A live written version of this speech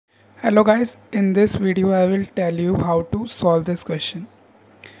Hello guys, in this video I will tell you how to solve this question.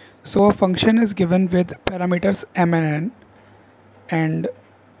 So a function is given with parameters m and n, and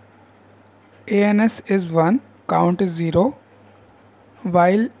ans is 1, count is 0,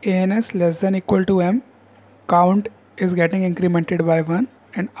 while ans less than equal to m, count is getting incremented by 1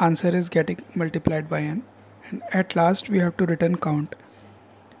 and answer is getting multiplied by n, and at last we have to return count.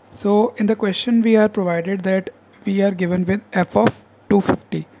 So in the question we are provided that we are given with f of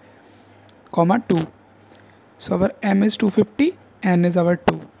 250 comma 2. So our m is 250, n is our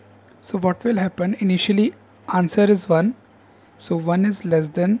 2. So what will happen? Initially answer is 1. So 1 is less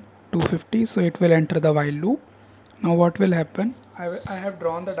than 250. So it will enter the while loop. Now what will happen? I have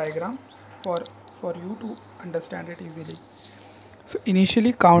drawn the diagram for you to understand it easily. So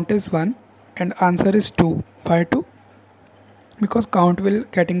initially count is 1 and answer is 2. Why 2? Because count will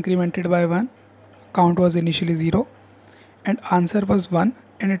get incremented by 1. Count was initially 0 and answer was 1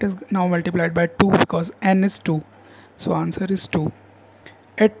 and it is now multiplied by 2 because n is 2. So answer is 2.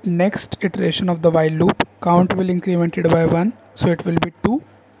 At next iteration of the while loop, count will incremented by 1, so it will be 2,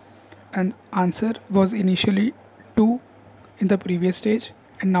 and answer was initially 2 in the previous stage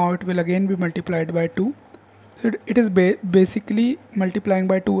and now it will again be multiplied by 2. So it is basically multiplying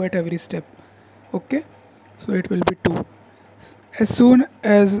by 2 at every step. Okay, so it will be 2. As soon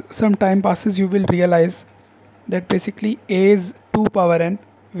as some time passes, you will realize that basically a is 2 power n,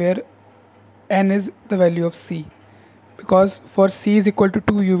 where n is the value of c, because for c is equal to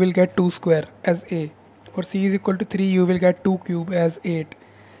 2 you will get 2 square as a, for c is equal to 3 you will get 2 cube as 8.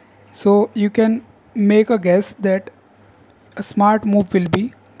 So you can make a guess that a smart move will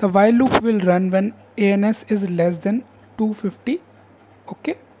be the while loop will run when ans is less than 250.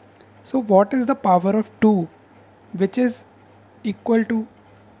 Okay, so what is the power of 2 which is equal to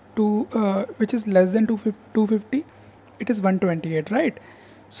which is less than 250? It is 128, right?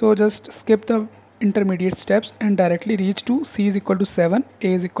 So just skip the intermediate steps and directly reach to c is equal to 7, a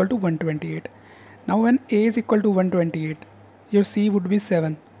is equal to 128. Now when a is equal to 128, your c would be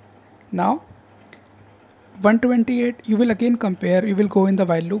 7. Now 128, you will again compare, you will go in the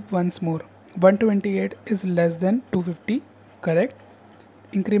while loop once more. 128 is less than 250, correct?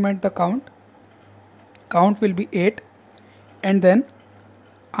 Increment the count, count will be 8, and then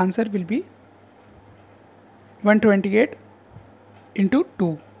answer will be 128 into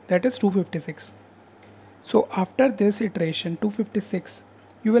 2, that is 256. So after this iteration 256,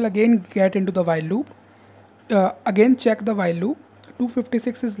 you will again get into the while loop. Again check the while loop.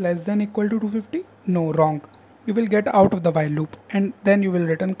 256 is less than equal to 250? No, wrong. You will get out of the while loop and then you will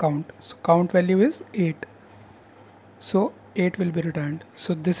return count. So count value is 8. So 8 will be returned.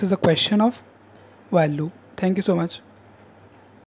 So this is a question of while loop. Thank you so much.